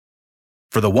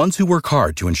For the ones who work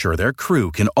hard to ensure their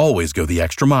crew can always go the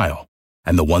extra mile,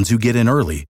 and the ones who get in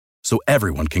early so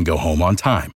everyone can go home on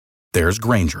time, there's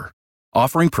Grainger,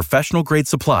 offering professional-grade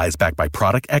supplies backed by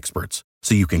product experts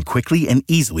so you can quickly and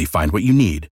easily find what you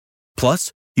need.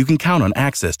 Plus, you can count on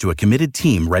access to a committed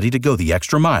team ready to go the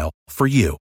extra mile for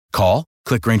you. Call,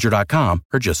 click Grainger.com,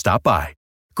 or just stop by.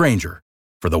 Grainger,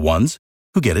 for the ones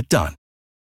who get it done.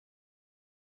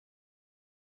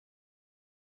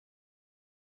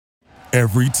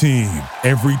 Every team,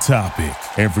 every topic,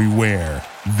 everywhere.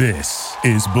 This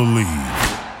is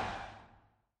Believe.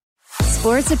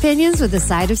 Sports opinions with a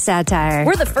side of satire.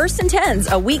 We're the First and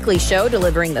Tens, a weekly show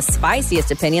delivering the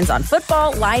spiciest opinions on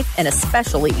football, life, and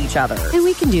especially each other. And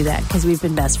we can do that because we've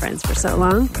been best friends for so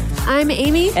long. I'm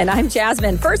Amy. And I'm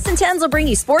Jasmine. First and Tens will bring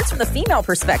you sports from the female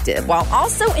perspective while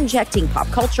also injecting pop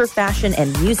culture, fashion,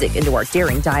 and music into our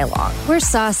daring dialogue. We're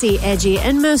saucy, edgy,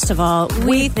 and most of all,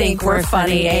 we think we're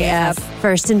funny AF.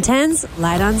 First and Tens,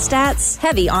 light on stats,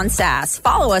 heavy on sass.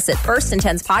 Follow us at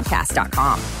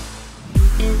firstandtenspodcast.com.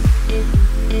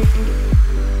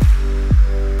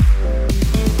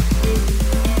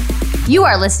 You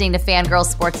are listening to Fangirl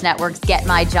Sports Network's Get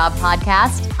My Job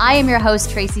podcast. I am your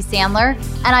host, Tracy Sandler,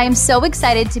 and I am so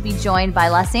excited to be joined by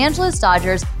Los Angeles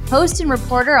Dodgers host and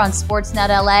reporter on Sportsnet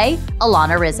LA,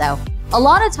 Alana Rizzo.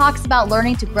 Alana talks about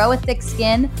learning to grow a thick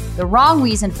skin, the wrong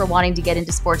reason for wanting to get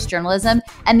into sports journalism,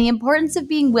 and the importance of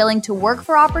being willing to work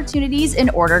for opportunities in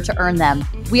order to earn them.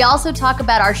 We also talk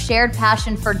about our shared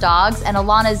passion for dogs and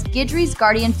Alana's Guidry's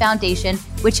Guardian Foundation,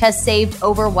 which has saved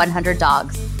over 100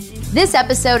 dogs. This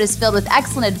episode is filled with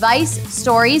excellent advice,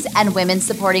 stories, and women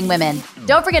supporting women.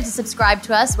 Don't forget to subscribe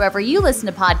to us wherever you listen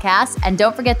to podcasts, and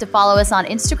don't forget to follow us on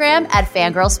Instagram at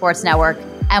Fangirl Sports Network.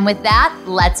 And with that,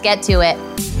 let's get to it.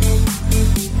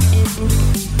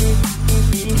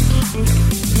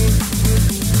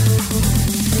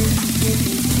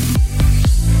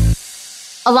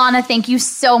 Alana, thank you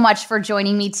so much for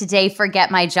joining me today for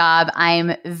Get My Job.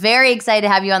 I'm very excited to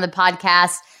have you on the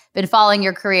podcast. Been following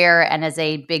your career, and as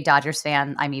a big Dodgers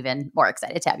fan, I'm even more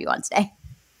excited to have you on today.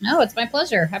 No, it's my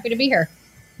pleasure. Happy to be here.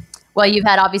 Well, you've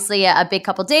had obviously a big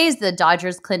couple days. The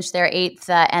Dodgers clinched their 8th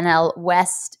NL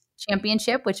West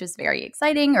championship, which was very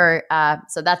exciting.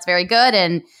 So that's very good.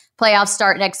 And playoffs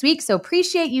start next week. So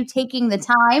appreciate you taking the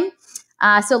time.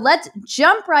 So let's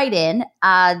jump right in.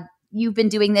 You've been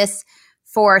doing this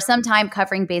for some time,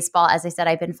 covering baseball. As I said,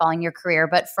 I've been following your career.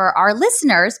 But for our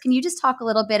listeners, can you just talk a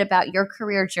little bit about your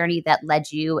career journey that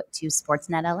led you to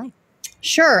Sportsnet LA?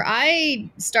 Sure. I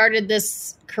started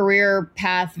this career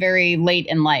path very late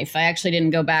in life. I actually didn't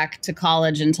go back to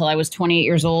college until I was 28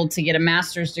 years old to get a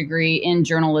master's degree in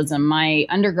journalism. My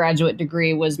undergraduate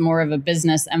degree was more of a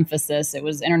business emphasis. It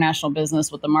was international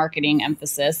business with a marketing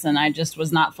emphasis, and I just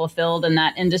was not fulfilled in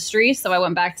that industry. So I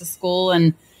went back to school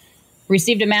and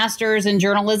received a master's in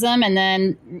journalism, and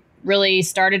then really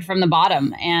started from the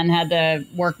bottom and had to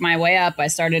work my way up. I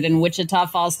started in Wichita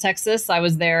Falls, Texas. I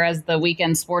was there as the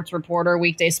weekend sports reporter,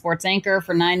 weekday sports anchor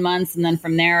for 9 months. And then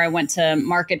from there, I went to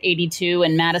Market 82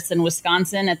 in Madison,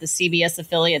 Wisconsin at the CBS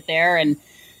affiliate there, and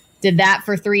did that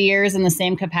for 3 years in the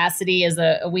same capacity as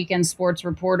a weekend sports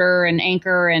reporter and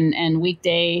anchor and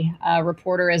weekday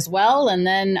reporter as well. And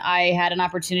then I had an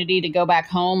opportunity to go back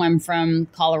home. I'm from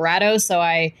Colorado, so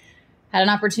I had an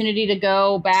opportunity to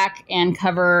go back and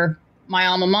cover my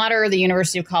alma mater, the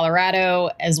University of Colorado,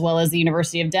 as well as the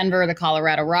University of Denver, the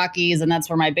Colorado Rockies. And that's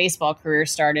where my baseball career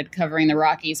started, covering the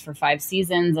Rockies for 5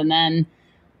 seasons. And then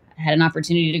I had an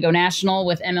opportunity to go national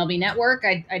with MLB Network.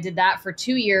 I did that for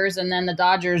 2 years. And then the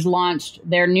Dodgers launched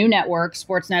their new network,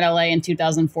 Sportsnet LA, in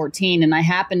 2014. And I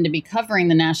happened to be covering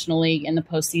the National League in the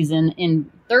postseason in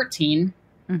 2013.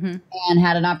 And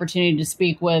had an opportunity to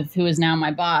speak with who is now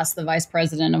my boss, the vice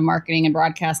president of marketing and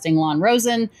broadcasting, Lon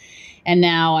Rosen. And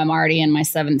now I'm already in my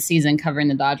 7th season covering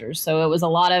the Dodgers. So it was a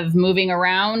lot of moving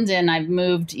around, and I've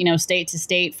moved, state to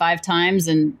state 5 times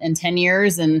in 10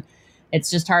 years. And it's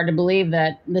just hard to believe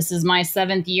that this is my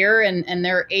 7th year and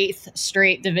their 8th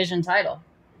straight division title.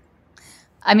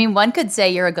 I mean, one could say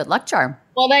you're a good luck charm.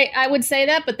 Well, I would say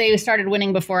that, but they started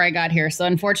winning before I got here. So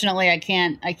unfortunately, I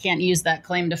can't use that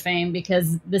claim to fame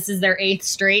because this is their 8th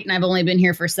straight, and I've only been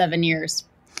here for 7 years.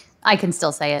 I can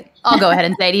still say it. I'll go ahead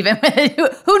and say it. Even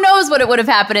who knows what it would have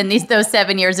happened in those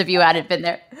 7 years if you hadn't been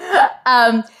there.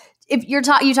 If you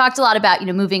talked a lot about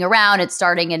moving around and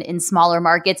starting in smaller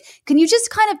markets. Can you just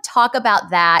kind of talk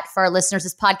about that for our listeners?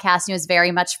 This podcast is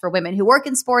very much for women who work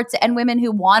in sports and women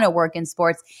who want to work in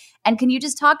sports. And can you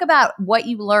just talk about what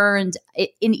you learned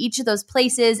in each of those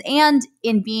places and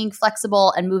in being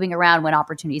flexible and moving around when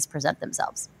opportunities present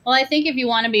themselves? Well, I think if you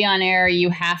want to be on air,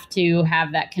 you have to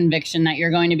have that conviction that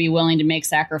you're going to be willing to make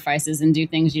sacrifices and do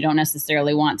things you don't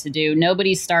necessarily want to do.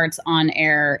 Nobody starts on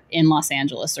air in Los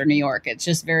Angeles or New York. It's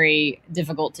just very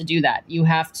difficult to do that. You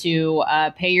have to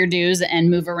pay your dues and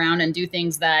move around and do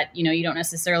things that, you don't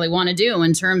necessarily want to do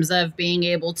in terms of being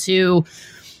able to,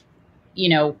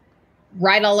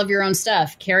 write all of your own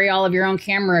stuff, carry all of your own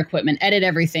camera equipment, edit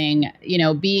everything,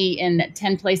 be in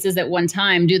 10 places at one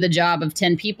time, do the job of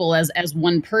 10 people as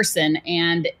one person.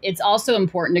 And it's also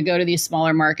important to go to these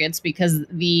smaller markets because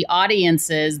the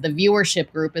audiences, the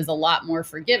viewership group is a lot more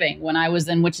forgiving. When I was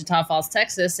in Wichita Falls,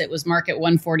 Texas, it was market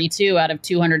 142 out of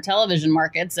 200 television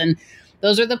markets. And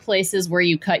those are the places where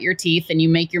you cut your teeth and you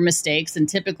make your mistakes. And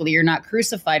typically you're not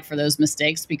crucified for those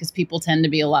mistakes because people tend to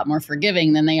be a lot more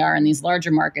forgiving than they are in these larger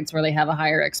markets where they have a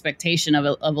higher expectation of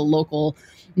a local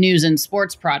news and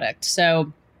sports product.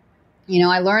 So,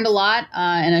 I learned a lot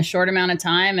in a short amount of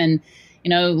time and,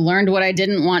 learned what I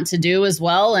didn't want to do as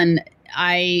well. And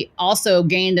I also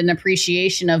gained an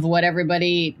appreciation of what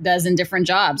everybody does in different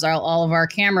jobs, all of our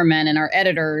cameramen and our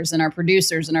editors and our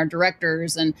producers and our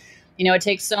directors. And it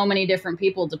takes so many different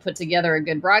people to put together a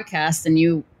good broadcast, and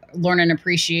you learn an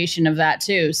appreciation of that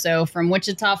too. So from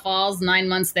Wichita Falls, 9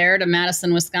 months there, to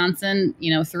Madison, Wisconsin,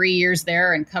 3 years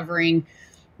there and covering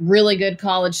really good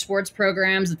college sports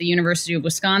programs at the University of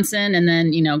Wisconsin. And then,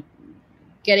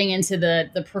 getting into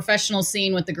the professional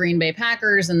scene with the Green Bay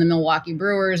Packers and the Milwaukee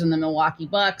Brewers and the Milwaukee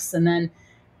Bucks. And then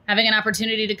having an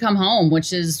opportunity to come home,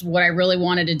 which is what I really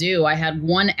wanted to do. I had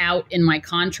one out in my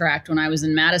contract when I was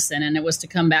in Madison, and it was to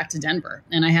come back to Denver.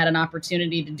 And I had an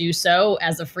opportunity to do so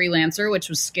as a freelancer, which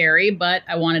was scary, but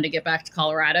I wanted to get back to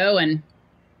Colorado, and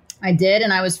I did.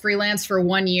 And I was freelance for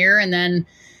 1 year, and then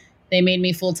they made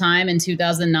me full-time in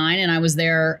 2009, and I was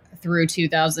there through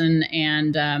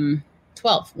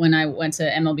 2012 when I went to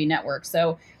MLB Network.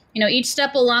 So each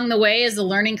step along the way is a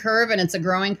learning curve and it's a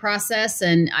growing process.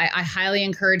 And I highly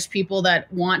encourage people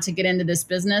that want to get into this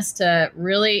business to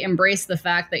really embrace the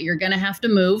fact that you're going to have to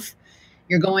move.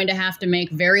 You're going to have to make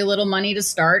very little money to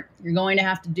start. You're going to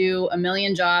have to do a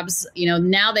million jobs.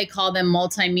 Now they call them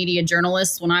multimedia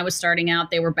journalists. When I was starting out,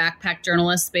 they were backpack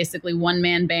journalists, basically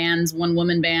one-man bands,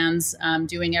 one-woman bands,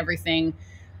 doing everything,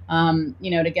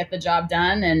 to get the job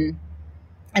done. And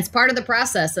it's part of the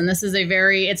process. And this is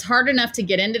it's hard enough to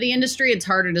get into the industry. It's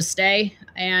harder to stay.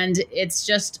 And it's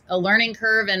just a learning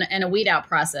curve and a weed out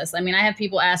process. I mean, I have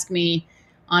people ask me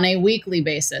on a weekly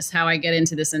basis how I get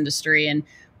into this industry and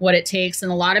what it takes. And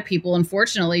a lot of people,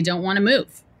 unfortunately, don't want to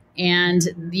move. And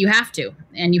you have to.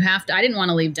 I didn't want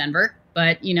to leave Denver,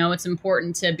 but, it's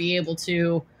important to be able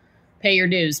to pay your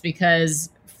dues because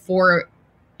for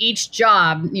each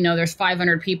job, there's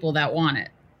 500 people that want it.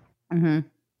 Mm-hmm.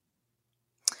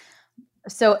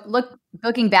 So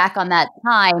looking back on that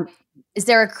time, is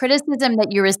there a criticism that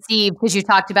you received because you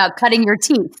talked about cutting your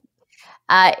teeth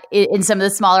in some of the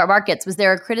smaller markets? Was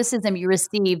there a criticism you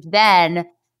received then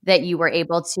that you were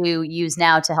able to use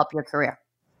now to help your career?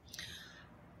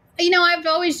 I've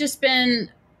always just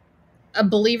been a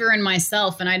believer in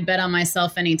myself, and I'd bet on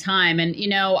myself anytime. And,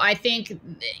 I think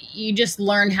you just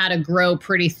learn how to grow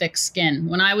pretty thick skin.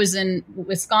 When I was in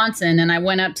Wisconsin and I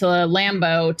went up to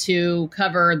Lambeau to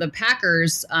cover the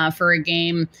Packers for a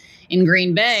game in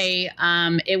Green Bay,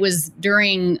 it was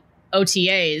during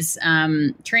OTAs,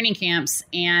 training camps,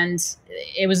 and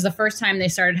it was the first time they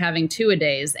started having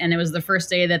two-a-days, and it was the first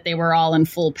day that they were all in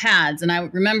full pads. And I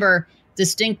remember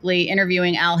distinctly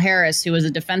interviewing Al Harris, who was a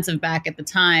defensive back at the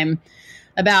time,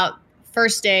 about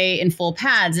first day in full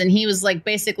pads. And he was like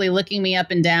basically looking me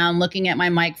up and down, looking at my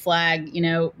mic flag,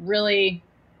 really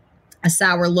a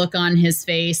sour look on his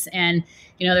face. And,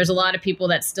 there's a lot of people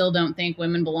that still don't think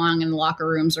women belong in locker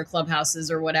rooms or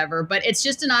clubhouses or whatever, but it's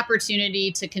just an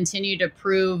opportunity to continue to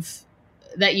prove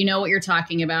that you know what you're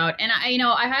talking about. And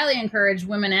I highly encourage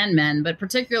women and men, but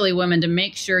particularly women, to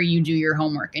make sure you do your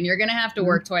homework. And you're going to have to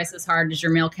work twice as hard as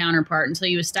your male counterpart until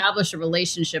you establish a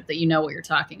relationship that you know what you're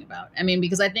talking about. I mean,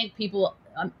 because I think people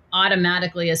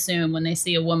automatically assume when they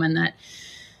see a woman that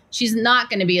she's not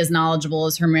going to be as knowledgeable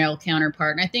as her male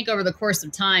counterpart. And I think over the course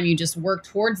of time, you just work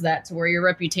towards that to where your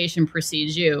reputation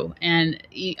precedes you. And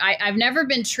I've never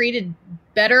been treated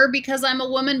better because I'm a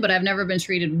woman, but I've never been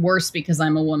treated worse because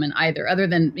I'm a woman either, other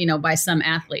than, by some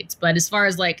athletes. But as far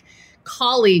as like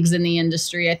colleagues in the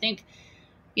industry, I think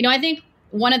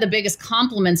one of the biggest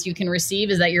compliments you can receive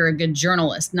is that you're a good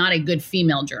journalist, not a good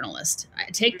female journalist.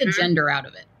 Take the gender out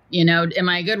of it. Am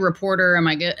I a good reporter?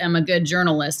 I'm a good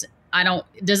journalist?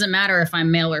 it doesn't matter if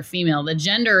I'm male or female. The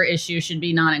gender issue should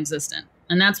be non-existent.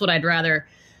 And that's what I'd rather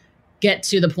get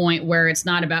to, the point where it's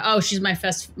not about, oh, she's my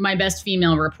best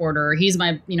female reporter, or he's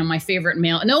my favorite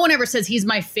male. No one ever says he's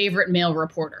my favorite male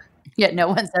reporter. Yeah, no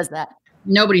one says that.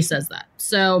 Nobody says that.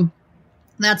 So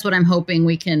that's what I'm hoping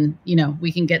we can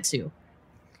get to.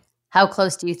 How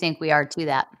close do you think we are to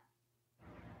that?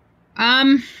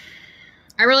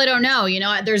 I really don't know.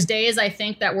 There's days I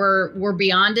think that we're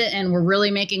beyond it and we're really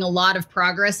making a lot of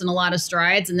progress and a lot of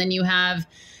strides. And then you have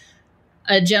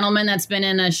a gentleman that's been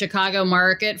in a Chicago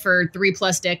market for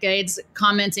 3+ decades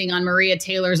commenting on Maria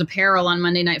Taylor's apparel on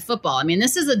Monday Night Football. I mean,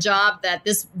 this is a job that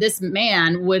this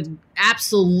man would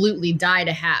absolutely die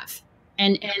to have.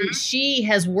 And she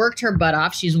has worked her butt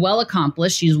off. She's well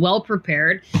accomplished. She's well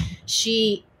prepared.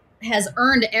 She has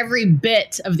earned every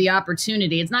bit of the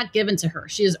opportunity. It's not given to her.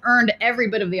 She has earned every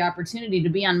bit of the opportunity to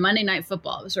be on Monday Night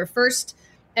Football. It was her first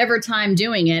ever time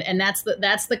doing it. And that's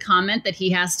the comment that he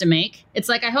has to make. It's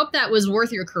like, I hope that was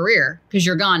worth your career, because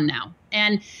you're gone now.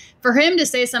 And for him to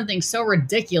say something so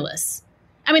ridiculous,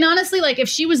 I mean, honestly, like, if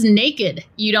she was naked,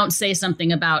 you don't say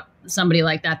something about somebody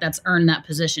like that that's earned that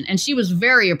position. And she was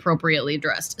very appropriately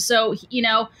dressed. So,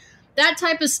 that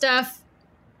type of stuff,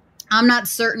 I'm not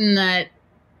certain that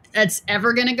that's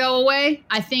ever going to go away.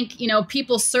 I think,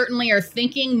 people certainly are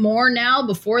thinking more now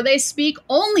before they speak,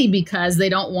 only because they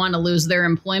don't want to lose their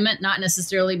employment, not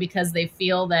necessarily because they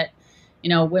feel that,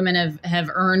 women have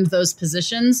earned those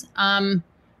positions.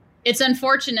 It's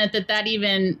unfortunate that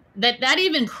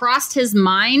even crossed his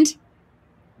mind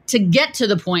to get to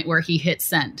the point where he hit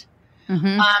send.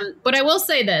 Mm-hmm. But I will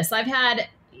say this, I've had,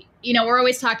 we're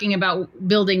always talking about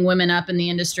building women up in the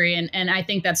industry. And I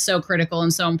think that's so critical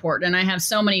and so important. And I have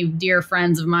so many dear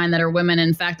friends of mine that are women.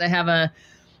 In fact, I have a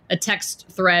text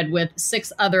thread with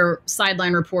 6 other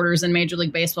sideline reporters in Major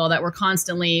League Baseball that were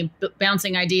constantly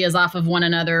bouncing ideas off of one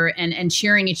another and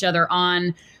cheering each other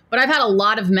on. But I've had a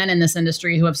lot of men in this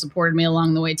industry who have supported me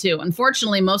along the way, too.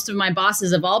 Unfortunately, most of my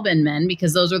bosses have all been men,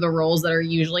 because those are the roles that are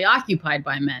usually occupied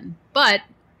by men. But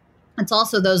it's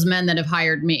also those men that have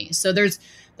hired me. So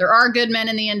there are good men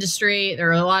in the industry. There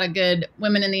are a lot of good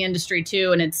women in the industry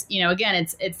too. And it's, again,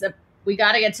 we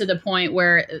got to get to the point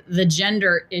where the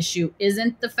gender issue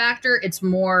isn't the factor. It's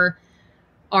more,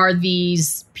 are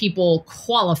these people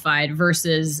qualified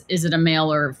versus is it a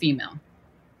male or a female?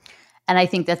 And I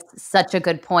think that's such a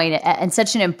good point and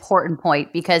such an important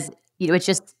point, because, it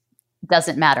just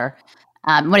doesn't matter.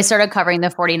 When I started covering the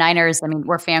 49ers, I mean,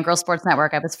 we're Fangirl Sports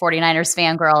Network. I was 49ers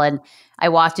fangirl, and I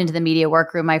walked into the media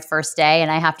workroom my first day,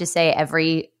 and I have to say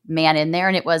every man in there,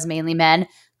 and it was mainly men,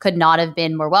 could not have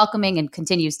been more welcoming and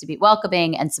continues to be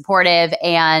welcoming and supportive,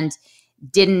 and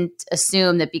didn't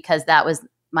assume that because that was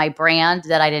my brand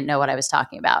that I didn't know what I was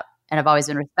talking about. And I've always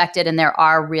been respected, and there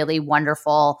are really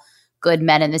wonderful, good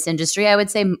men in this industry. I would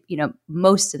say,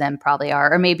 most of them probably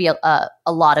are, or maybe a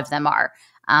lot of them are.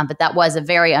 But that was a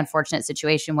very unfortunate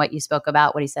situation, what you spoke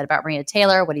about, what he said about Maria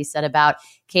Taylor, what he said about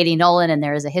Katie Nolan, and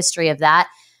there is a history of that.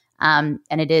 And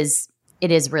it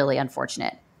is really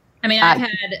unfortunate. I mean, I've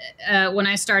had, when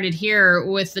I started here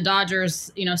with the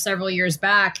Dodgers, several years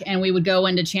back, and we would go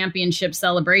into championship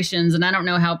celebrations, and I don't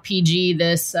know how PG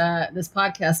this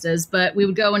podcast is, but we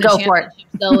would go into championship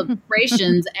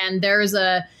celebrations, and there's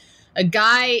a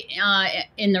guy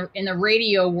in the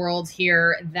radio world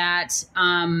here that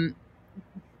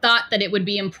thought that it would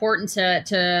be important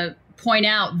to point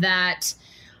out that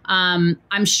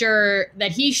I'm sure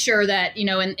that he's sure that, in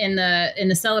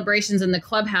the celebrations in the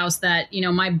clubhouse that,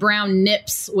 my brown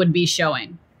nips would be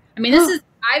showing. I mean,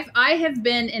 I have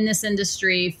been in this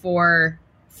industry for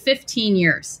 15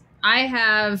 years. I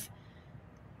have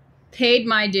paid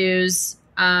my dues,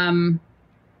 and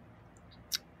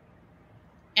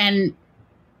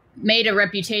made a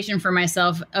reputation for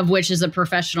myself, of which is a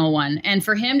professional one. And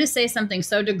for him to say something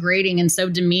so degrading and so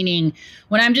demeaning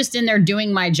when I'm just in there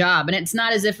doing my job, and it's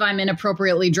not as if I'm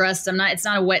inappropriately dressed. It's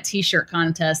not a wet t-shirt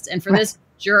contest. And for this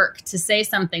jerk to say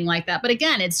something like that, but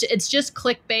again, it's just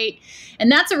clickbait.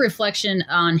 And that's a reflection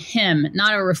on him,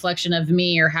 not a reflection of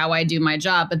me or how I do my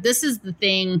job. But this is the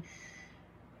thing.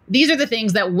 These are the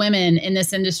things that women in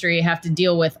this industry have to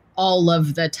deal with all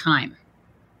of the time.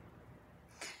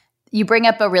 You bring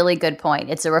up a really good point.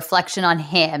 It's a reflection on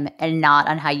him and not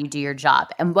on how you do your job.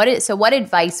 And what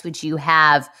advice would you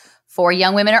have for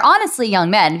young women, or honestly young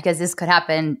men, because this could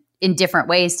happen in different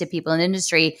ways to people in the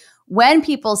industry, when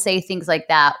people say things like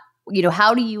that?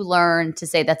 How do you learn to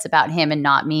say that's about him and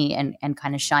not me, and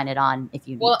kind of shine it on if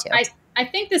you need to? I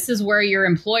think this is where your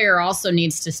employer also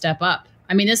needs to step up.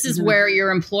 I mean, this is where your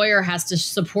employer has to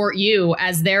support you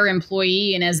as their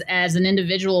employee and as an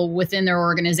individual within their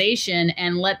organization,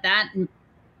 and let that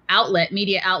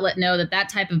media outlet know that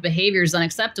type of behavior is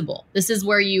unacceptable. This is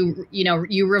where you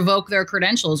revoke their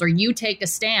credentials or you take a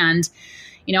stand.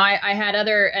 I had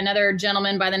another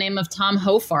gentleman by the name of Tom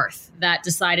Hofarth that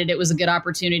decided it was a good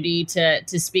opportunity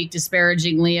to speak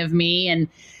disparagingly of me and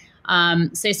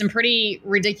say some pretty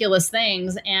ridiculous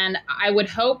things. And I would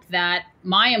hope that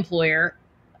my employer,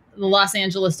 the Los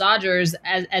Angeles Dodgers,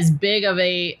 as big of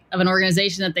an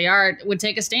organization that they are, would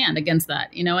take a stand against that,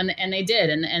 and they did.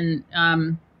 And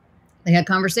they had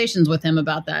conversations with him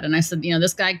about that. And I said,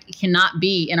 this guy cannot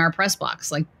be in our press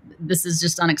box. Like, this is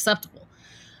just unacceptable.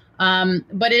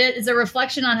 But it is a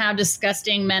reflection on how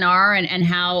disgusting men are and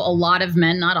how a lot of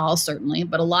men, not all certainly,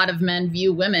 but a lot of men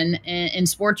view women in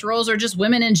sports roles or just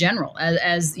women in general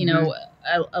as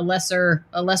a lesser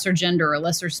gender, a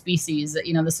lesser species,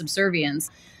 the subservience.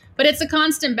 But it's a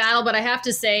constant battle. But I have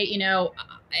to say,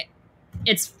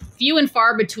 it's few and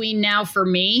far between now for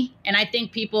me. And I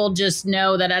think people just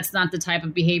know that that's not the type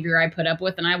of behavior I put up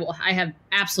with. And I have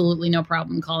absolutely no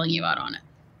problem calling you out on it.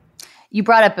 You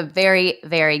brought up a very,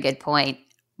 very good point.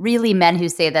 Really, men who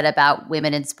say that about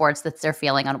women in sports, that's their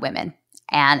feeling on women.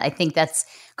 And I think that's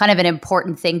kind of an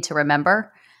important thing to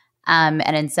remember. And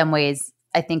in some ways,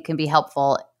 I think can be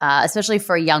helpful, especially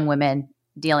for young women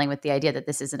dealing with the idea that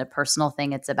this isn't a personal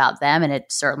thing. It's about them. And it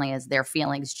certainly is their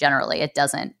feelings generally.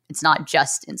 It's not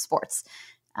just in sports.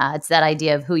 It's that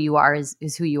idea of who you are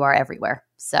is who you are everywhere.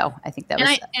 So I think that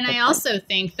was. I also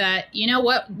think that,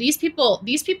 these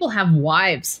people have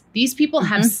wives. These people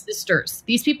have sisters.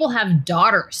 These people have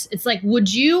daughters. It's like, would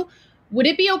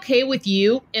it be okay with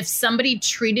you if somebody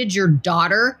treated your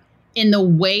daughter in the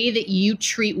way that you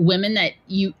treat women that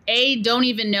you A, don't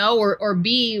even know, or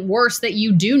B, worse, that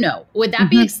you do know? Would that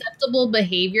be acceptable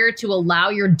behavior to allow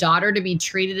your daughter to be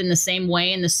treated in the same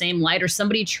way, in the same light, or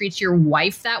somebody treats your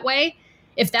wife that way?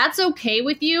 If that's okay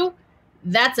with you,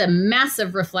 that's a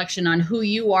massive reflection on who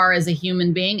you are as a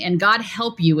human being, and God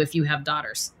help you if you have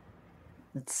daughters.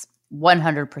 That's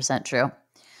 100% true.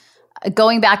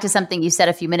 Going back to something you said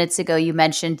a few minutes ago, you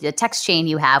mentioned the text chain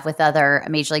you have with other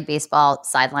Major League Baseball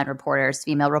sideline reporters,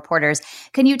 female reporters.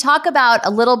 Can you talk about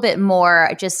a little bit more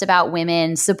just about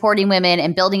women, supporting women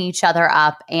and building each other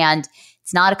up? And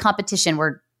it's not a competition.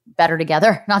 We're better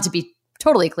together. Not to be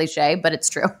totally cliche, but it's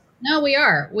true. No, we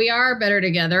are. We are better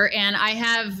together. And I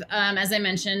have, as I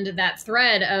mentioned, that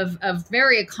thread of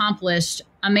very accomplished,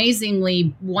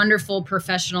 amazingly wonderful,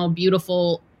 professional,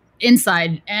 beautiful,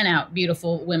 inside and out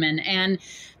beautiful women. And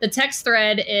the text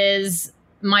thread is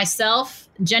myself,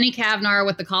 Jenny Cavnar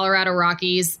with the Colorado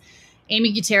Rockies,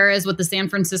 Amy Gutierrez with the San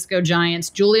Francisco Giants,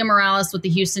 Julia Morales with the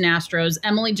Houston Astros,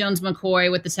 Emily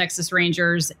Jones-McCoy with the Texas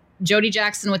Rangers, Jody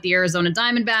Jackson with the Arizona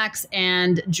Diamondbacks,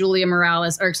 and Sophia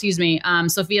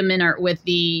Minnaert with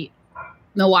the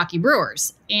Milwaukee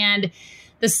Brewers. And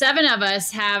the seven of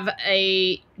us have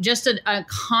a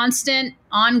constant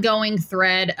ongoing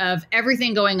thread of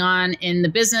everything going on in the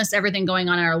business, everything going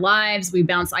on in our lives. We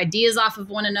bounce ideas off of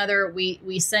one another.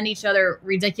 We send each other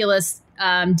ridiculous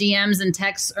DMs and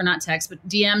texts, or not texts, but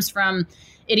DMs from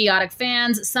idiotic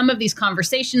fans. Some of these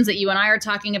conversations that you and I are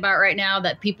talking about right now,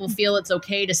 that people feel it's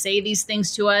okay to say these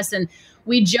things to us. And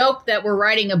we joke that we're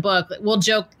writing a book. We'll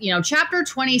joke, chapter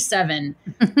 27,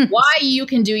 why you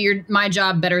can do my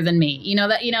job better than me.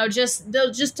 Just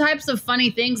those just types of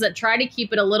funny things that try to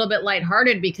keep it a little bit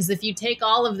lighthearted, because if you take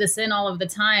all of this in all of the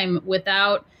time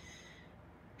without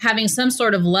having some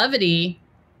sort of levity,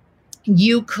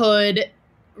 you could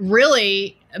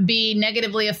really be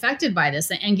negatively affected by this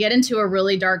and get into a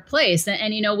really dark place.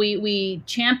 And we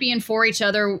champion for each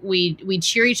other. We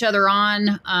cheer each other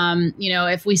on.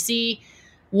 If we see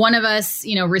one of us,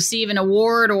 receive an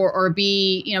award or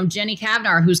be, Jenny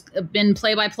Cavnar, who's been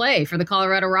play-by-play for the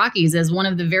Colorado Rockies, as one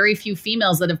of the very few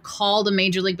females that have called a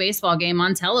Major League Baseball game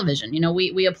on television.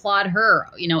 We applaud her.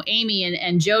 Amy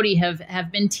and Jody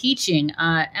have been teaching.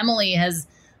 Emily has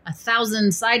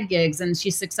 1,000 side gigs, and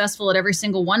she's successful at every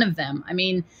single one of them. I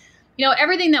mean,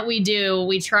 everything that we do,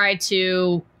 we try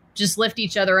to just lift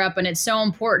each other up, and it's so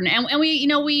important. And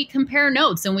we compare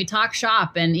notes and we talk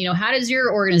shop, and, how does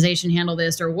your organization handle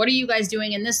this? Or what are you guys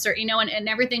doing in this? Or, and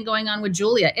everything going on with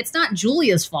Julia. It's not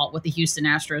Julia's fault what the Houston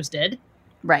Astros did.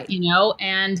 Right.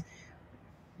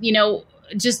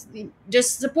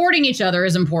 Just supporting each other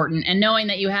is important, and knowing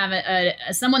that you have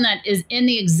someone that is in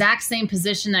the exact same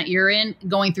position that you're in,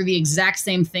 going through the exact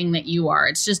same thing that you are.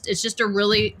 It's just a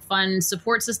really fun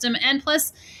support system. And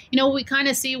plus, we kind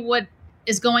of see what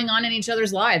is going on in each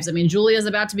other's lives. I mean, Julia's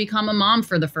about to become a mom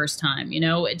for the first time.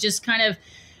 It just kind of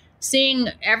seeing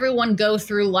everyone go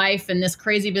through life in this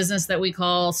crazy business that we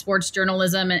call sports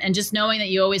journalism, and just knowing that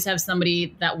you always have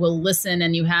somebody that will listen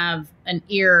and you have an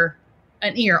ear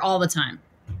all the time.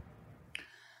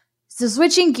 So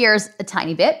switching gears a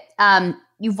tiny bit,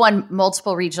 you've won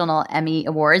multiple regional Emmy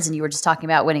awards, and you were just talking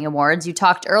about winning awards. You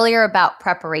talked earlier about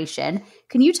preparation.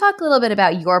 Can you talk a little bit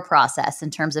about your process in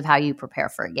terms of how you prepare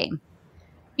for a game?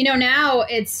 Now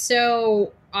it's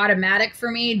so automatic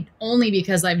for me only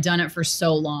because I've done it for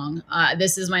so long.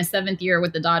 This is my 7th year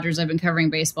with the Dodgers. I've been covering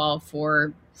baseball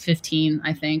for 15,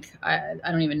 I think. I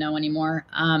don't even know anymore.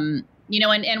 And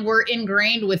we're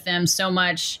ingrained with them so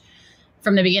much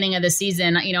from the beginning of the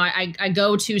season. I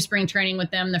go to spring training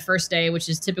with them the first day, which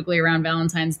is typically around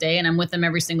Valentine's Day, and I'm with them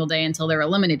every single day until they're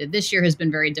eliminated. This year has been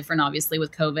very different, obviously,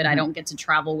 with COVID. I don't get to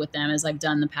travel with them as I've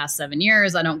done the past 7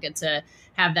 years. I don't get to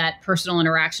have that personal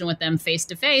interaction with them face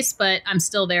to face, but I'm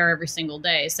still there every single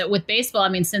day. So with baseball,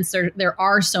 since there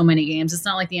are so many games, it's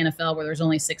not like the NFL where there's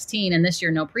only 16, and this year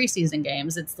no preseason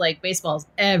games. It's like baseball's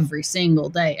every single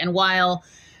day. And while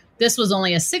this was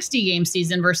only a 60-game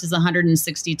season versus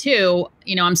 162,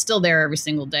 I'm still there every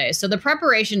single day. So the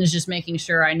preparation is just making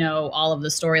sure I know all of the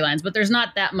storylines, but there's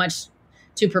not that much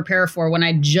to prepare for when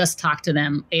I just talked to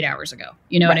them 8 hours ago.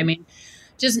 You know what I mean?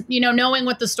 Just, knowing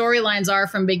what the storylines are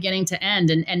from beginning to end,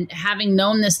 and having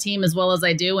known this team as well as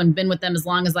I do and been with them as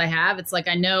long as I have, it's like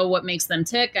I know what makes them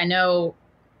tick. I know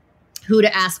who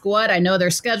to ask what. I know their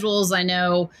schedules. I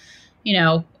know,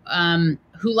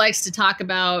 who likes to talk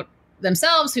about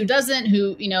themselves, who doesn't,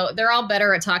 who, they're all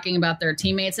better at talking about their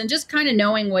teammates, and just kind of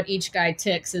knowing what each guy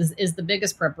ticks is the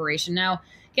biggest preparation. Now,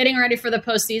 getting ready for the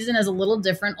postseason is a little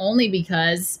different only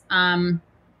because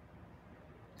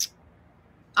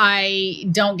I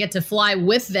don't get to fly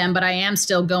with them, but I am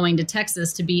still going to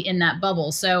Texas to be in that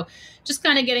bubble. So just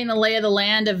kind of getting the lay of the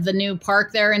land of the new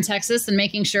park there in Texas and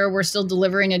making sure we're still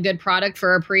delivering a good product for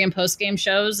our pre and post game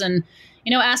shows, and,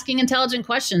 asking intelligent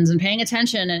questions and paying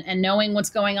attention and knowing what's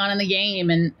going on in the game.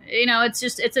 And,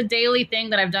 it's a daily thing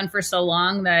that I've done for so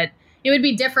long that it would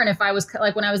be different if I was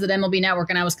like when I was at MLB Network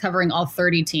and I was covering all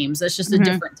 30 teams. That's just a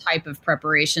different type of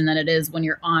preparation than it is when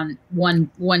you're on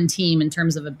one team in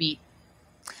terms of a beat.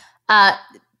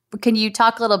 Can you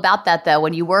talk a little about that, though?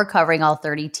 When you were covering all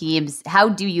 30 teams, how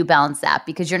do you balance that?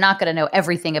 Because you're not going to know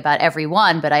everything about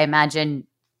everyone, but I imagine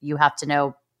you have to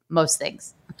know most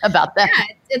things about them. Yeah,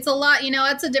 it's a lot.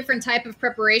 It's a different type of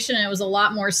preparation, and it was a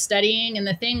lot more studying. And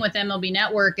the thing with MLB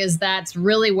Network is that's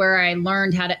really where I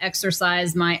learned how to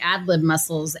exercise my ad-lib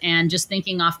muscles and just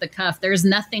thinking off the cuff. There's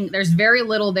very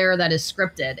little there that is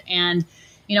scripted. And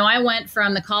I went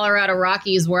from the Colorado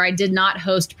Rockies, where I did not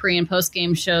host pre and post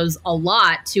game shows a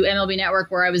lot, to MLB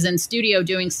Network, where I was in studio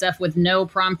doing stuff with no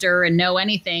prompter and no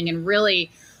anything and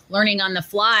really learning on the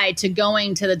fly, to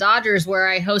going to the Dodgers, where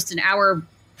I host an hour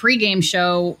pregame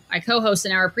show. I co-host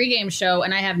an hour pregame show,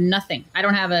 and I have nothing. I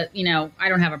don't have a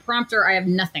prompter. I have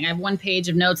nothing. I have 1 page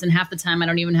of notes, and half the time I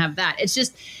don't even have that. It's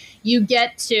just, you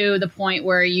get to the point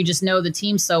where you just know the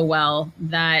team so well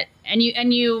that, and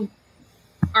you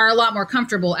are a lot more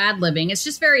comfortable ad-libbing. It's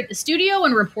just studio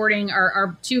and reporting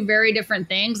are two very different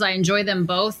things. I enjoy them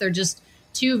both. They're just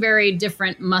two very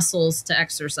different muscles to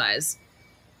exercise.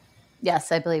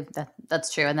 Yes, I believe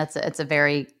that's true. And it's a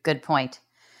very good point.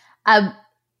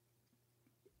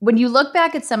 When you look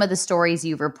back at some of the stories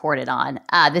you've reported on,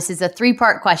 this is a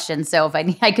 3-part question, so if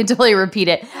I can totally repeat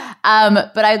it.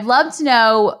 But I'd love to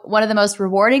know one of the most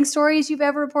rewarding stories you've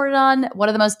ever reported on, one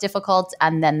of the most difficult,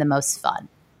 and then the most fun.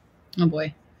 Oh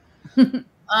boy.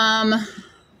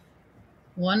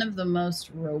 One of the most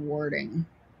rewarding.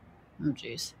 Oh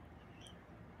geez.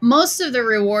 Most of the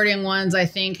rewarding ones, I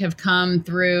think, have come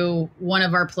through one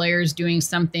of our players doing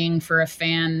something for a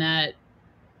fan that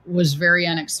was very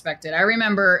unexpected. I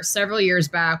remember several years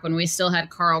back when we still had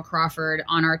Carl Crawford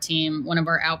on our team, one of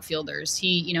our outfielders.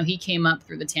 He came up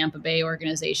through the Tampa Bay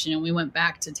organization, and we went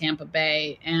back to Tampa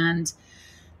Bay, and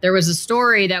there was a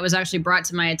story that was actually brought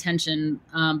to my attention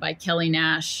by Kelly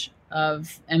Nash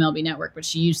of MLB Network, but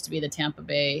she used to be the Tampa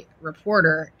Bay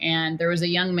reporter. And there was a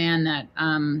young man that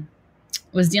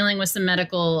was dealing with some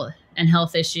medical and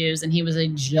health issues, and he was a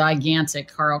gigantic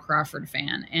Carl Crawford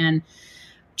fan. And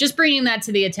just bringing that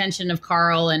to the attention of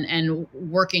Carl and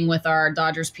working with our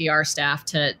Dodgers PR staff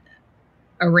to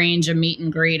arrange a meet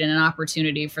and greet and an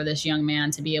opportunity for this young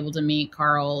man to be able to meet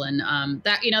Carl. And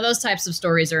that, those types of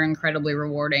stories are incredibly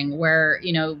rewarding, where,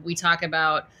 we talk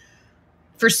about,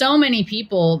 for so many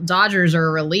people, Dodgers are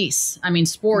a release. I mean,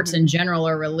 sports in general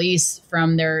are a release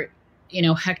from their,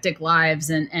 hectic lives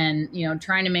and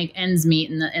trying to make ends meet,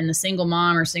 and the single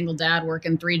mom or single dad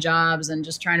working 3 jobs and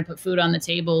just trying to put food on the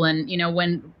table. And,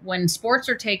 when sports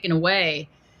are taken away,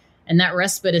 and that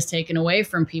respite is taken away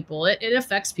from people, it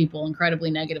affects people incredibly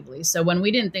negatively. So when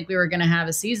we didn't think we were going to have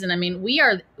a season, I mean, we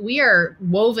are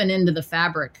woven into the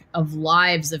fabric of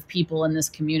lives of people in this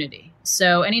community.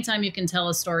 So anytime you can tell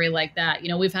a story like that,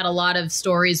 we've had a lot of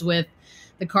stories with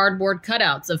the cardboard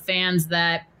cutouts of fans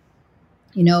that,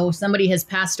 somebody has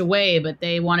passed away, but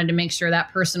they wanted to make sure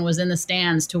that person was in the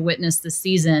stands to witness the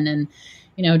season, and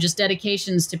just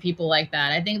dedications to people like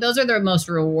that. I think those are the most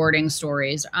rewarding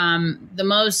stories. The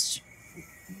most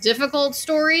difficult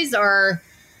stories are,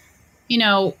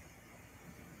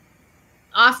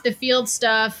 off the field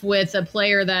stuff with a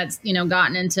player that's,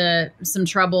 gotten into some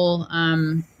trouble.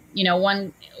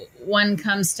 One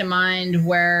comes to mind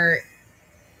where,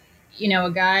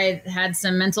 a guy had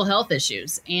some mental health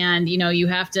issues, and, you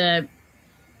have to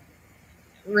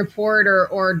report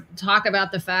or talk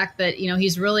about the fact that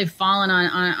he's really fallen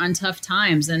on tough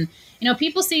times. And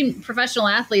people see professional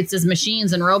athletes as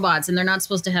machines and robots, and they're not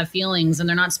supposed to have feelings, and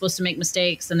they're not supposed to make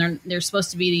mistakes, and they're supposed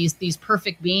to be these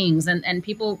perfect beings, and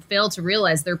people fail to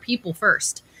realize they're people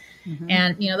first.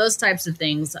 And those types of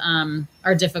things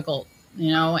are difficult,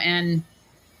 and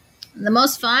the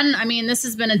most fun, I mean, this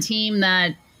has been a team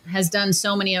that has done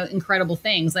so many incredible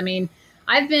things. I mean,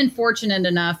 I've been fortunate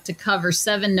enough to cover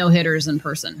 7 no-hitters in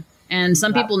person, and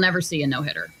some people never see a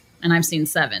no-hitter, and I've seen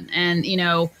 7. And,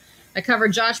 I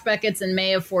covered Josh Beckett's in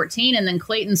May of 14, and then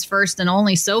Clayton's first and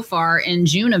only so far in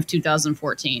June of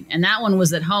 2014. And that one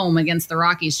was at home against the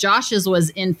Rockies. Josh's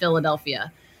was in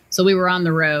Philadelphia, so we were on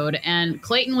the road, and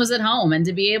Clayton was at home. And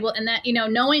to be able, and that,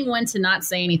 knowing when to not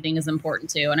say anything is important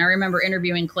too. And I remember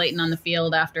interviewing Clayton on the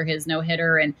field after his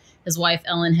no-hitter, and his wife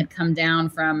Ellen had come down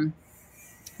from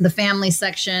the family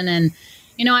section. And,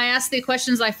 I asked the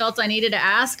questions I felt I needed to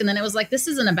ask. And then it was like, this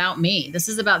isn't about me. This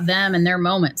is about them and their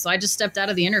moment. So I just stepped out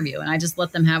of the interview and I just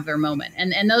let them have their moment.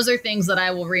 And those are things that I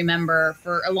will remember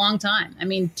for a long time. I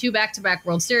mean, 2 back-to-back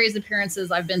World Series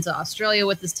appearances. I've been to Australia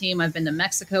with this team. I've been to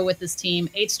Mexico with this team,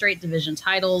 8 straight division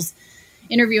titles,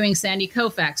 interviewing Sandy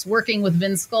Koufax, working with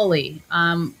Vin Scully,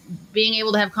 being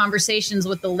able to have conversations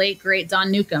with the late, great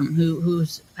Don Newcomb,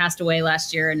 who's passed away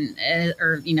last year and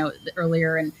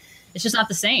earlier. And it's just not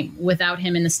the same without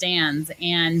him in the stands.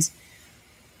 And,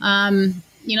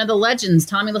 the legends,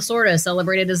 Tommy Lasorda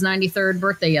celebrated his 93rd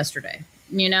birthday yesterday.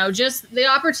 Just the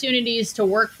opportunities to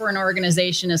work for an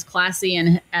organization as classy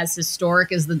and as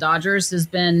historic as the Dodgers has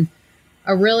been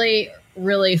a really,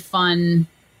 really fun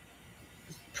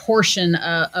portion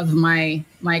of my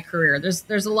career.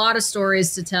 There's a lot of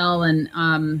stories to tell, and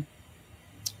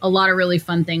a lot of really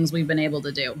fun things we've been able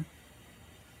to do.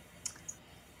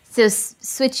 So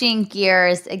switching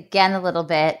gears again a little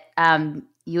bit,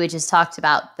 you had just talked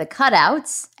about the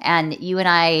cutouts, and you and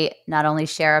I not only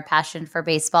share a passion for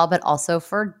baseball, but also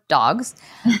for dogs.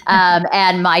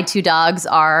 And my 2 dogs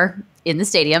are in the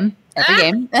stadium every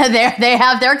game. They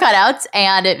have their cutouts,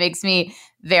 and it makes me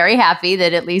very happy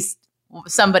that at least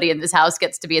somebody in this house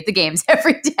gets to be at the games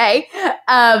every day.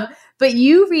 But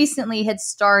you recently had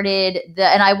started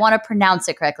and I want to pronounce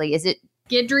it correctly. Is it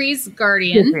Guidry's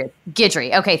Guardian?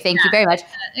 Guidry. Okay, thank you very much.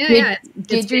 It's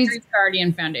Guidry's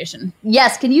Guardian Foundation.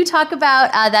 Yes. Can you talk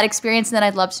about that experience? And then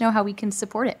I'd love to know how we can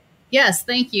support it. Yes,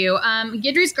 thank you.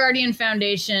 Guidry's Guardian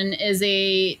Foundation is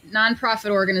a nonprofit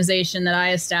organization that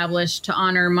I established to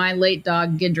honor my late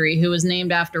dog, Guidry, who was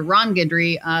named after Ron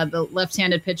Guidry, the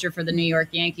left-handed pitcher for the New York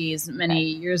Yankees many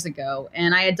years ago.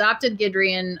 And I adopted Guidry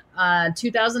in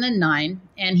 2009,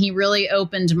 and he really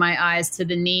opened my eyes to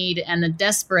the need and the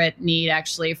desperate need,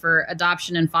 actually, for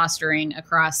adoption and fostering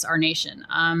across our nation.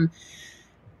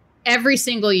 Every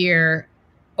single year,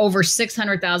 over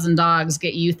 600,000 dogs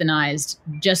get euthanized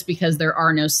just because there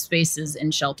are no spaces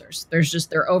in shelters.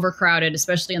 They're overcrowded,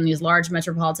 especially in these large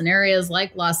metropolitan areas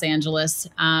like Los Angeles,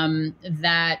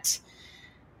 that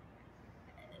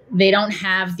they don't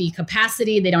have the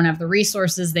capacity, they don't have the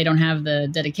resources, they don't have the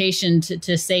dedication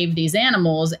to save these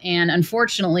animals. And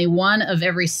unfortunately, 1 of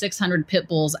every 600 pit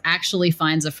bulls actually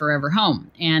finds a forever home.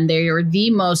 And they are the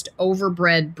most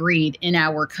overbred breed in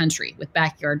our country, with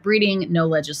backyard breeding, no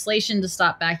legislation to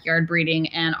stop backyard breeding,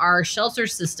 and our shelter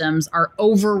systems are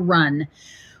overrun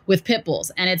with pit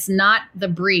bulls. And it's not the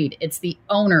breed, it's the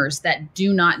owners that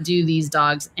do not do these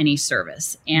dogs any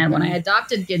service. And when I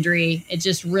adopted Guidry, it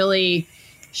just really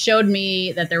showed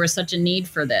me that there was such a need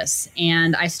for this.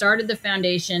 And I started the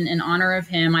foundation in honor of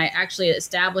him. I actually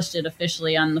established it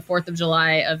officially on the 4th of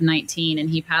July of 19, and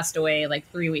he passed away like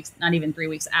 3 weeks, not even 3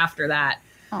 weeks after that.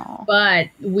 Aww. But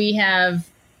we have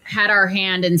had our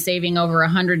hand in saving over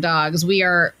 100 dogs. We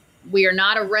are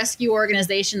not a rescue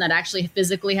organization that actually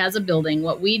physically has a building.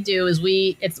 What we do is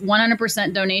it's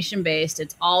 100% donation based.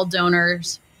 It's all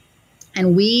donors.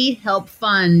 And we help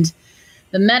fund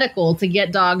the medical to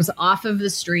get dogs off of the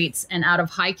streets and out of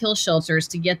high kill shelters,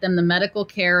 to get them the medical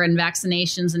care and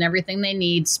vaccinations and everything they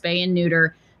need, spay and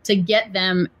neuter, to get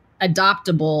them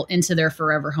adoptable into their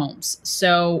forever homes.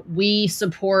 So we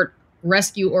support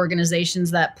rescue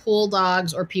organizations that pull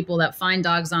dogs or people that find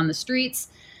dogs on the streets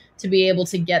to be able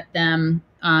to get them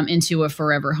into a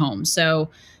forever home. So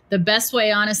the best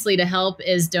way, honestly, to help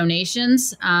is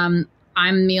donations.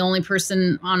 I'm the only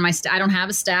person on my staff. I don't have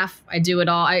a staff. I do it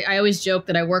all. I always joke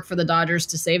that I work for the Dodgers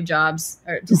to save jobs,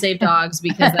 or to save dogs,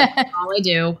 because that's all I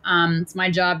do. It's my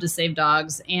job to save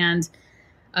dogs. And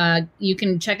you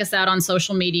can check us out on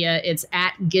social media. It's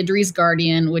at Guidry's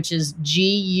Guardian, which is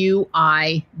Guidrys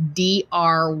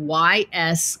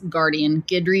Guardian,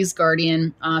 Guidry's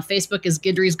Guardian. Facebook is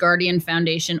Guidry's Guardian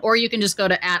Foundation, or you can just go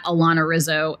to at Alana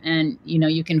Rizzo, and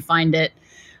you can find it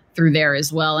through there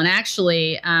as well. And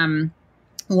actually,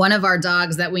 one of our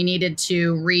dogs that we needed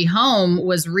to rehome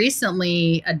was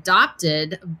recently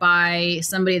adopted by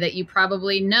somebody that you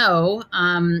probably know,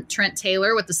 Trent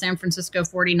Taylor with the San Francisco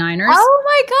 49ers. Oh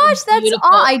my gosh, that's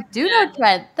I do know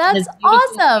Trent. That's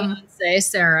awesome. Say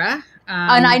Sarah.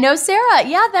 And I know Sarah.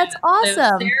 Yeah, that's awesome.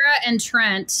 So Sarah and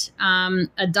Trent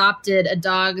adopted a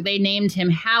dog. They named him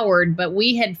Howard, but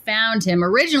we had found him.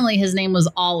 Originally, his name was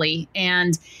Ollie,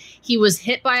 and he was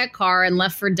hit by a car and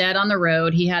left for dead on the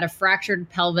road. He had a fractured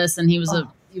pelvis, and he was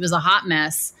a hot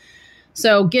mess.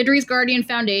 So Guidry's Guardian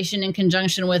Foundation, in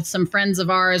conjunction with some friends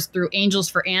of ours through Angels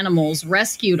for Animals,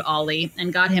 rescued Ollie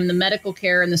and got him the medical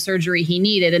care and the surgery he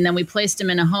needed. And then we placed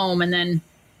him in a home, and then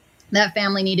that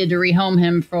family needed to rehome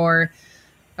him for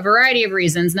a variety of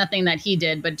reasons, nothing that he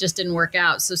did, but just didn't work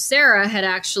out. So Sarah had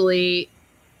actually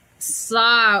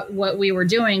saw what we were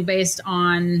doing based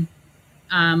on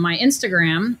my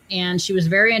Instagram, and she was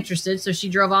very interested. So she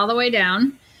drove all the way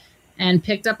down and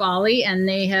picked up Ollie, and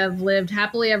they have lived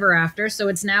happily ever after. So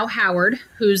it's now Howard,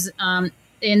 who's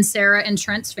in Sarah and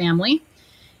Trent's family.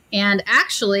 And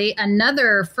actually,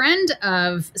 another friend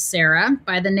of Sarah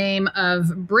by the name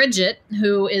of Bridget,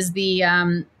 who is the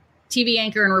TV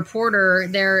anchor and reporter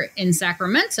there in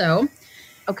Sacramento.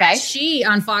 Okay. She,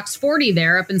 on Fox 40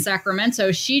 there up in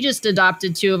Sacramento, she just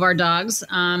adopted two of our dogs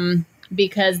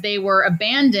because they were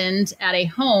abandoned at a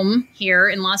home here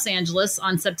in Los Angeles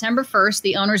on September 1st.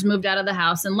 The owners moved out of the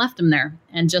house and left them there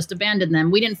and just abandoned them.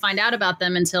 We didn't find out about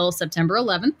them until September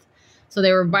 11th. So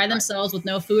they were by themselves with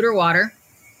no food or water.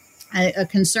 A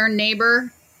concerned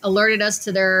neighbor alerted us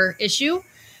to their issue.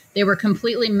 They were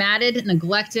completely matted,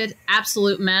 neglected,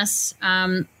 absolute mess.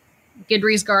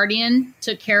 Guidry's Guardian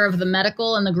took care of the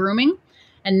medical and the grooming.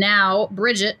 And now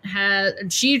Bridget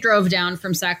she drove down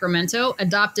from Sacramento,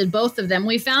 adopted both of them.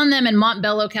 We found them in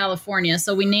Montbello, California.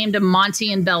 So we named them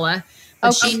Monty and Bella.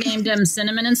 But she named them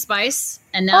Cinnamon and Spice.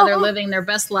 And now they're living their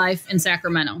best life in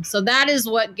Sacramento. So that is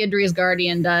what Guidry's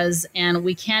Guardian does. And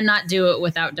we cannot do it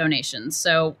without donations.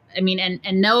 So, I mean, and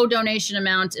no donation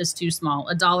amount is too small.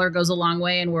 $1 goes a long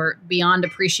way. And we're beyond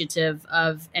appreciative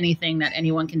of anything that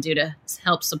anyone can do to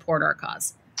help support our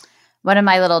cause. One of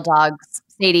my little dogs,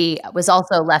 Sadie, was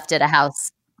also left at a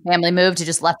house. Family moved, and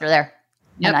just left her there.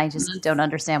 Yep. And I just don't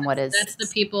understand what is. That's the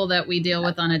people that we deal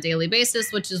with on a daily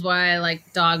basis, which is why I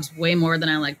like dogs way more than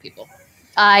I like people.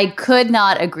 I could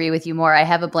not agree with you more. I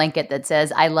have a blanket that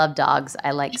says, I love dogs. I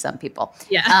like some people.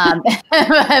 Yeah.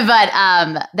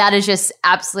 But that is just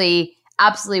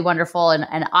absolutely wonderful.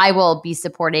 And I will be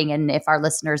supporting. And if our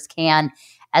listeners can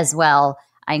as well,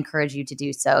 I encourage you to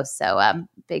do so. So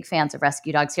big fans of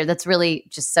rescue dogs here. That's really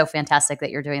just so fantastic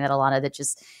that you're doing that, Alana. That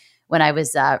just, when I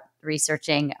was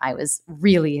researching, I was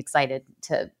really excited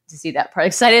to see that part.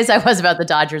 Excited as I was about the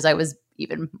Dodgers, I was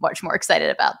even much more excited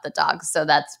about the dogs. So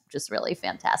that's just really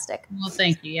fantastic. Well,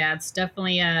 thank you. Yeah, it's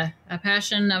definitely a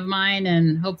passion of mine.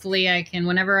 And hopefully I can,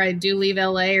 whenever I do leave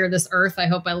LA or this earth, I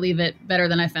hope I leave it better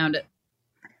than I found it.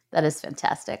 That is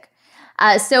fantastic.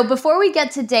 So before we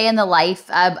get to day in the life,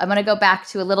 I'm going to go back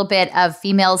to a little bit of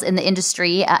females in the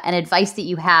industry and advice that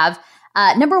you have.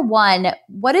 Number one,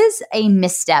 what is a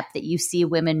misstep that you see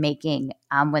women making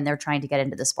when they're trying to get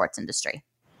into the sports industry?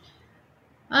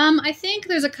 I think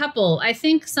there's a couple. I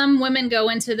think some women go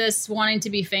into this wanting to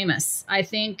be famous. I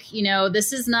think,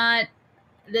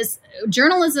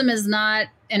 journalism is not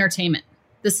entertainment.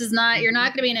 You're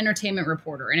not going to be an entertainment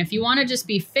reporter. And if you want to just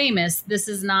be famous, this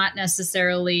is not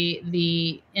necessarily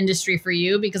the industry for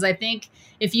you, because I think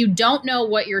if you don't know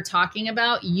what you're talking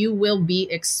about, you will be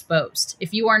exposed.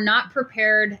 If you are not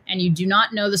prepared and you do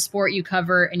not know the sport you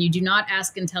cover and you do not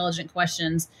ask intelligent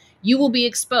questions, you will be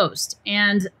exposed.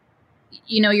 And,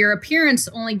 your appearance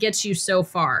only gets you so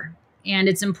far. And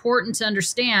it's important to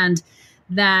understand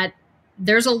that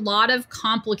there's a lot of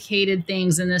complicated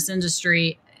things in this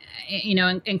industry, you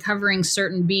know, and covering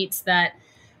certain beats that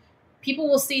people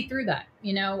will see through that,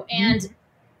 you know, and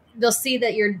they'll see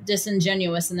that you're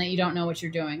disingenuous and that you don't know what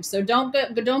you're doing. So don't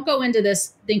go into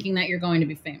this thinking that you're going to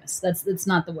be famous. That's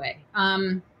not the way.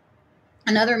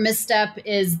 Another misstep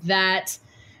is that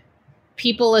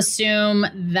people assume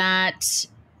that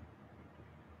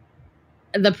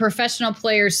the professional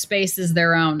player's space is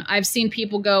their own. I've seen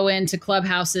people go into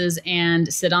clubhouses and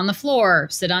sit on the floor,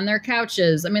 sit on their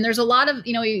couches. I mean, there's a lot of,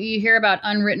 you know, you hear about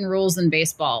unwritten rules in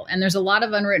baseball, and there's a lot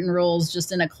of unwritten rules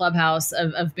just in a clubhouse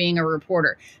of being a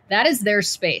reporter. That is their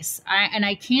space.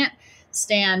 I can't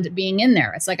stand being in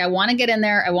there. It's like, I want to get in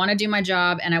there. I want to do my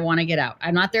job, and I want to get out.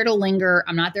 I'm not there to linger.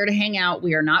 I'm not there to hang out.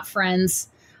 We are not friends.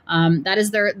 That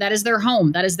is their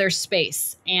home. That is their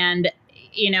space. And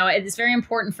you know, it's very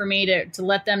important for me to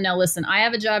let them know, listen, I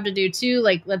have a job to do too.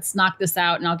 Like, let's knock this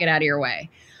out and I'll get out of your way.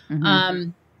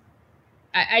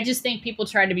 I just think people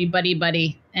try to be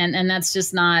buddy, and that's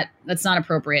just that's not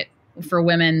appropriate for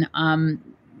women,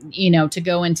 you know, to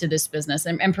go into this business,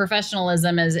 and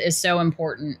professionalism is so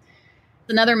important.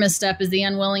 Another misstep is the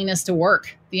unwillingness to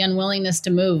work, the unwillingness to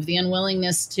move, the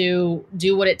unwillingness to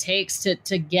do what it takes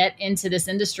to get into this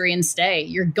industry and stay.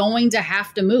 You're going to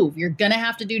have to move. You're going to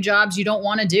have to do jobs you don't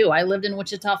want to do. I lived in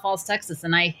Wichita Falls, Texas,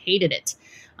 and I hated it.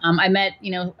 I met,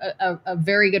 you know, a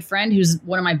very good friend who's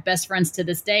one of my best friends to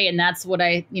this day. And that's what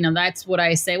I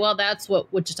say. Well, that's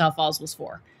what Wichita Falls was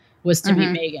for, was to be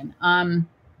Megan.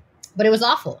 But it was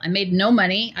awful. I made no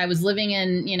money. I was living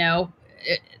in, you know,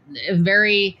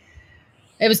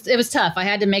 it was tough. I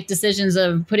had to make decisions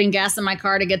of putting gas in my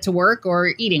car to get to work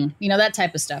or eating, you know, that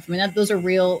type of stuff. I mean, those are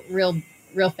real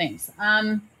things.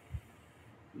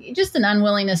 Just an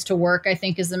unwillingness to work, I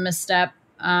think, is a misstep.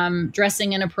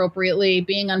 Dressing inappropriately,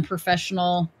 being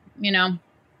unprofessional, you know,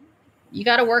 you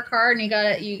got to work hard and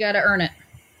you got to earn it.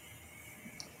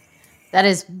 That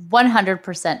is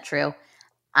 100% true.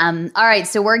 All right.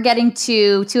 So we're getting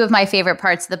to two of my favorite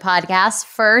parts of the podcast.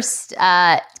 First,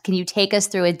 can you take us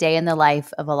through a day in the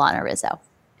life of Alana Rizzo?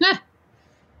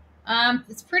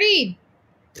 It's pretty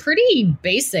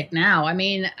basic now. I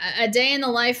mean, a day in the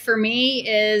life for me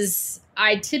is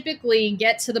I typically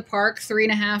get to the park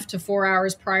 3.5 to 4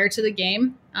 hours prior to the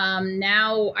game.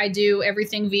 Now I do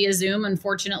everything via Zoom,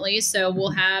 unfortunately. So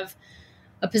we'll have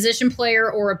a position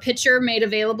player or a pitcher made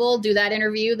available, do that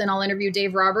interview. Then I'll interview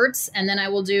Dave Roberts, and then I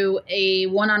will do a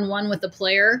one-on-one with the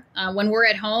player. When we're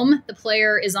at home, the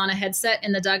player is on a headset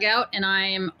in the dugout, and I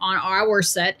am on our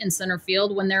set in center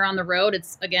field. When they're on the road,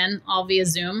 it's, again, all via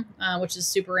Zoom, which is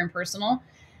super impersonal.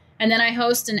 And then I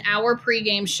host an hour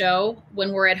pregame show.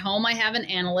 When we're at home, I have an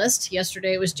analyst.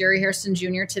 Yesterday it was Jerry Hairston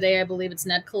Jr. Today, I believe it's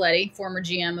Ned Colletti, former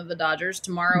GM of the Dodgers.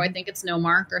 Tomorrow, I think it's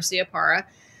Nomar Garciaparra.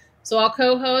 So I'll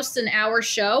co-host an hour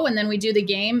show, and then we do the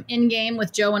game in-game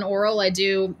with Joe and Oral. I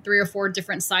do 3 or 4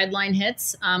 different sideline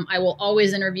hits. I will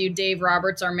always interview Dave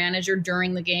Roberts, our manager,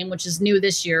 during the game, which is new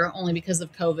this year, only because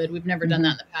of COVID. We've never done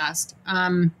that in the past.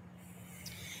 And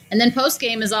then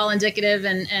post-game is all indicative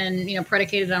and you know,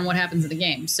 predicated on what happens in the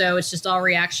game. So it's just all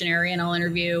reactionary, and I'll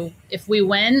interview, if we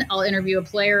win, I'll interview a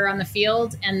player on the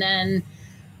field, and then,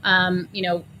 you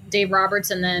know, Dave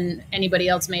Roberts, and then anybody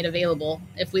else made available.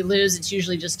 If we lose, it's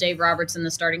usually just Dave Roberts and the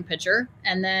starting pitcher.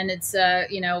 And then it's,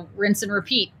 you know, rinse and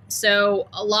repeat. So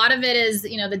a lot of it is,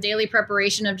 you know, the daily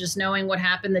preparation of just knowing what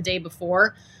happened the day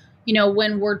before. You know,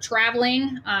 when we're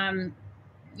traveling,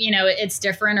 you know, it's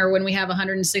different, or when we have a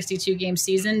 162 game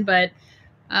season, but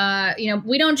you know,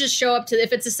 we don't just show up to,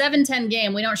 if it's a 7:10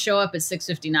 game, we don't show up at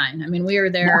 6:59. I mean, we are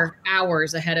there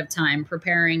hours ahead of time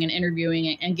preparing and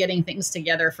interviewing and getting things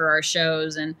together for our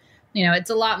shows. And, you know, it's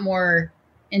a lot more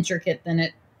intricate than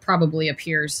it probably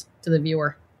appears to the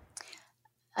viewer.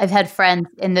 I've had friends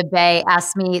in the Bay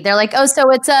ask me, they're like, oh, so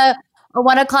it's a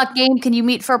 1 o'clock game. Can you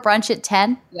meet for brunch at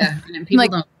 10? Yeah. And people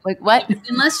don't. Like, what?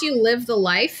 Unless you live the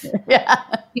life,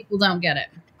 people don't get it.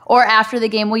 Or after the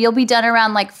game, well, you'll be done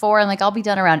around like 4, and like I'll be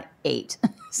done around 8.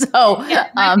 So yeah,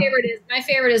 my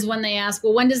favorite is when they ask,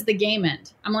 well, when does the game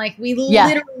end? I'm like, we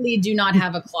literally do not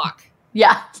have a clock.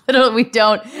 Yeah, literally, we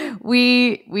don't.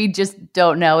 We just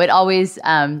don't know. It always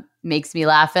makes me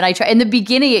laugh, and I try. In the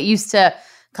beginning, it used to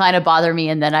kind of bother me,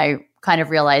 and then I kind of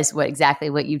realized exactly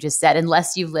what you just said.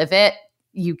 Unless you live it,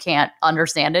 you can't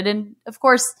understand it. And of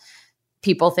course,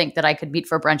 people think that I could meet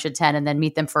for brunch at 10 and then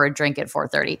meet them for a drink at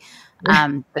 4:30.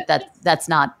 But that's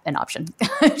not an option.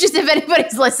 Just if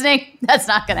anybody's listening, that's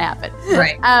not going to happen.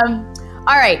 Right.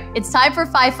 All right. It's time for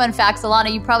 5 fun facts.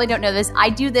 Alana, you probably don't know this.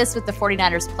 I do this with the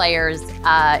 49ers players.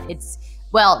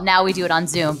 Now we do it on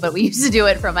Zoom, but we used to do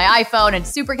it from my iPhone and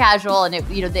super casual. And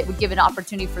it would give an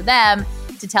opportunity for them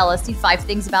to tell us 5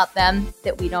 things about them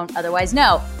that we don't otherwise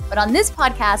know. But on this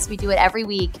podcast, we do it every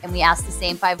week and we ask the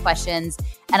same 5 questions.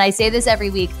 And I say this every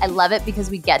week. I love it because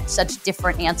we get such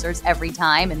different answers every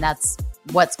time. And that's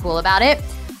what's cool about it.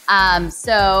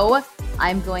 So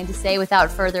I'm going to say without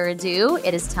further ado,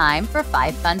 it is time for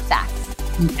 5 fun facts.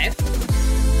 Okay.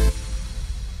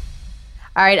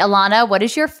 All right, Alana, what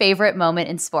is your favorite moment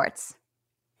in sports?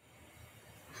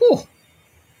 Whew.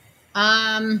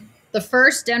 The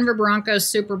first Denver Broncos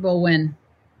Super Bowl win.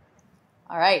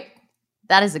 All right.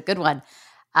 That is a good one.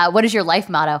 What is your life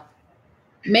motto?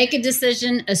 Make a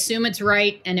decision, assume it's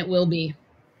right, and it will be.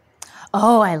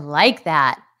 Oh, I like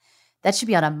that. That should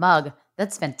be on a mug.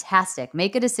 That's fantastic.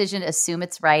 Make a decision, assume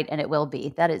it's right, and it will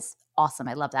be. That is awesome.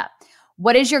 I love that.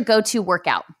 What is your go-to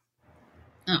workout?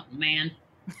 Oh, man.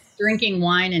 Drinking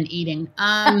wine and eating.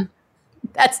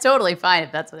 That's totally fine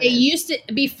if that's what it is. Used to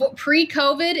be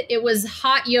pre-COVID. It was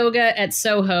hot yoga at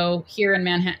Soho here in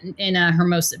Manhattan, in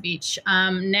Hermosa Beach.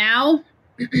 Now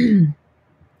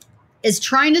is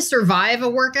trying to survive a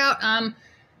workout.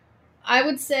 I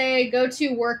would say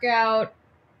go-to workout,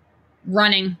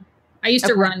 running. I used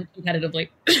to run competitively.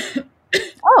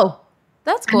 Oh,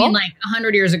 that's cool. I mean, like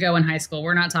 100 years ago in high school.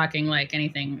 We're not talking like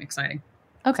anything exciting.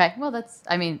 Okay. Well,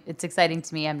 it's exciting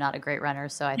to me. I'm not a great runner,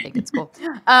 so I think it's cool.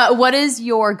 What is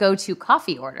your go-to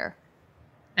coffee order?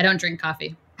 I don't drink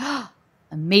coffee.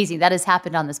 Amazing. That has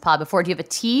happened on this pod before. Do you have a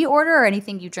tea order or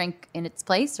anything you drink in its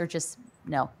place or just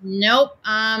no? Nope.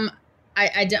 I'm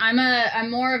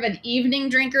more of an evening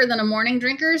drinker than a morning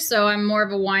drinker. So I'm more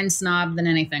of a wine snob than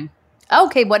anything.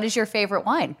 Okay. What is your favorite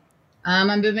wine?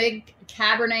 I'm a big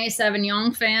Cabernet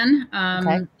Sauvignon fan.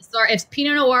 Okay. Sorry, if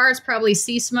Pinot Noir, it's probably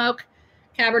Sea Smoke.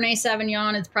 Cabernet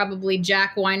Sauvignon, it's probably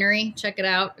Jack Winery. Check it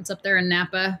out. It's up there in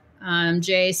Napa.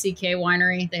 JACK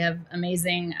Winery. They have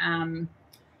amazing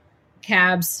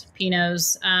cabs,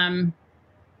 Pinots.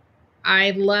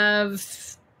 I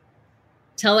love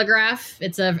Telegraph.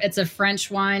 It's a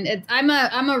French wine.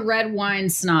 I'm a red wine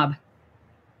snob.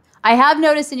 I have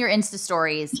noticed in your Insta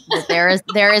stories that there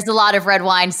is a lot of red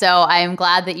wine. So I am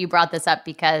glad that you brought this up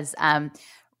because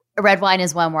red wine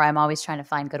is one where I'm always trying to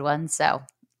find good ones. So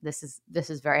this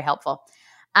is very helpful.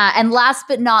 And last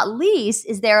but not least,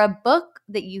 is there a book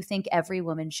that you think every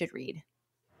woman should read?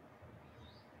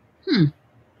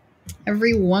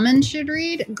 Every woman should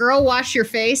read. Girl, Wash Your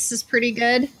Face is pretty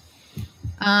good.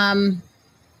 I'm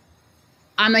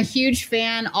a huge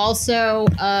fan also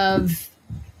of,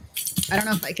 I don't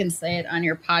know if I can say it on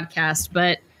your podcast,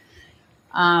 but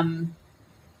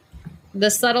The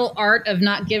Subtle Art of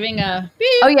Not Giving a Beep.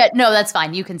 Oh yeah, no, that's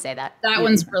fine. You can say that. That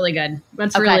one's really good.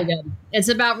 That's really good. It's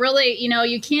about really,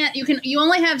 you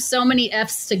only have so many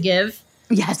F's to give.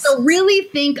 Yes. So really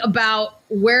think about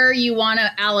where you want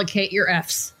to allocate your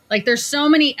F's. Like there's so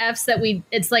many F's that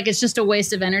it's just a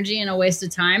waste of energy and a waste of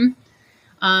time.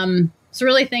 So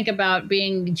really think about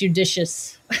being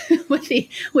judicious with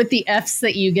the F's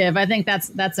that you give. I think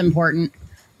that's important.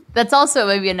 That's also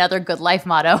maybe another good life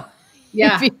motto.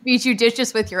 Yeah. Be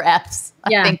judicious with your F's.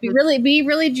 Yeah. Be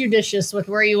really judicious with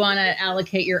where you want to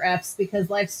allocate your F's because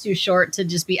life's too short to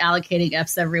just be allocating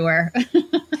F's everywhere.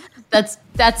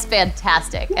 That's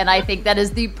fantastic. And I think that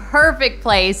is the perfect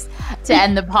place to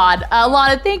end the pod.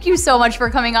 Alana, thank you so much for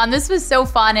coming on. This was so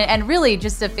fun and really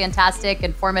just a fantastic,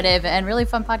 informative, and really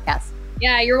fun podcast.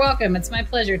 Yeah, you're welcome. It's my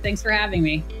pleasure. Thanks for having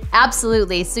me.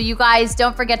 Absolutely. So you guys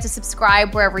don't forget to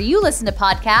subscribe wherever you listen to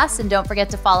podcasts and don't forget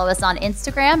to follow us on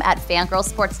Instagram at Fangirl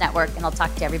Sports Network. And I'll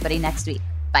talk to everybody next week.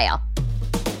 Bye, y'all.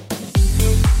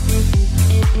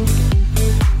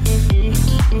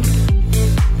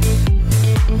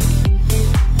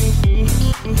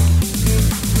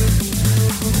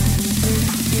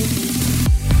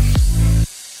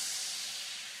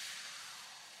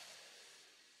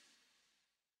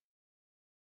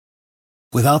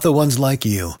 Without the ones like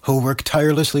you, who work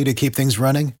tirelessly to keep things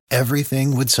running,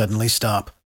 everything would suddenly stop.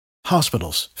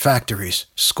 Hospitals, factories,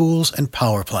 schools, and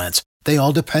power plants, they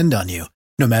all depend on you.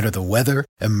 No matter the weather,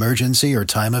 emergency, or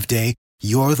time of day,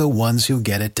 you're the ones who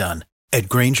get it done. At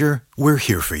Grainger, we're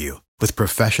here for you with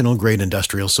professional-grade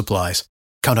industrial supplies.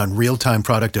 Count on real-time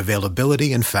product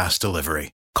availability and fast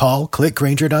delivery. Call, click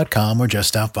Grainger.com, or just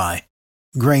stop by.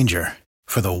 Grainger,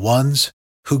 for the ones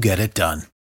who get it done.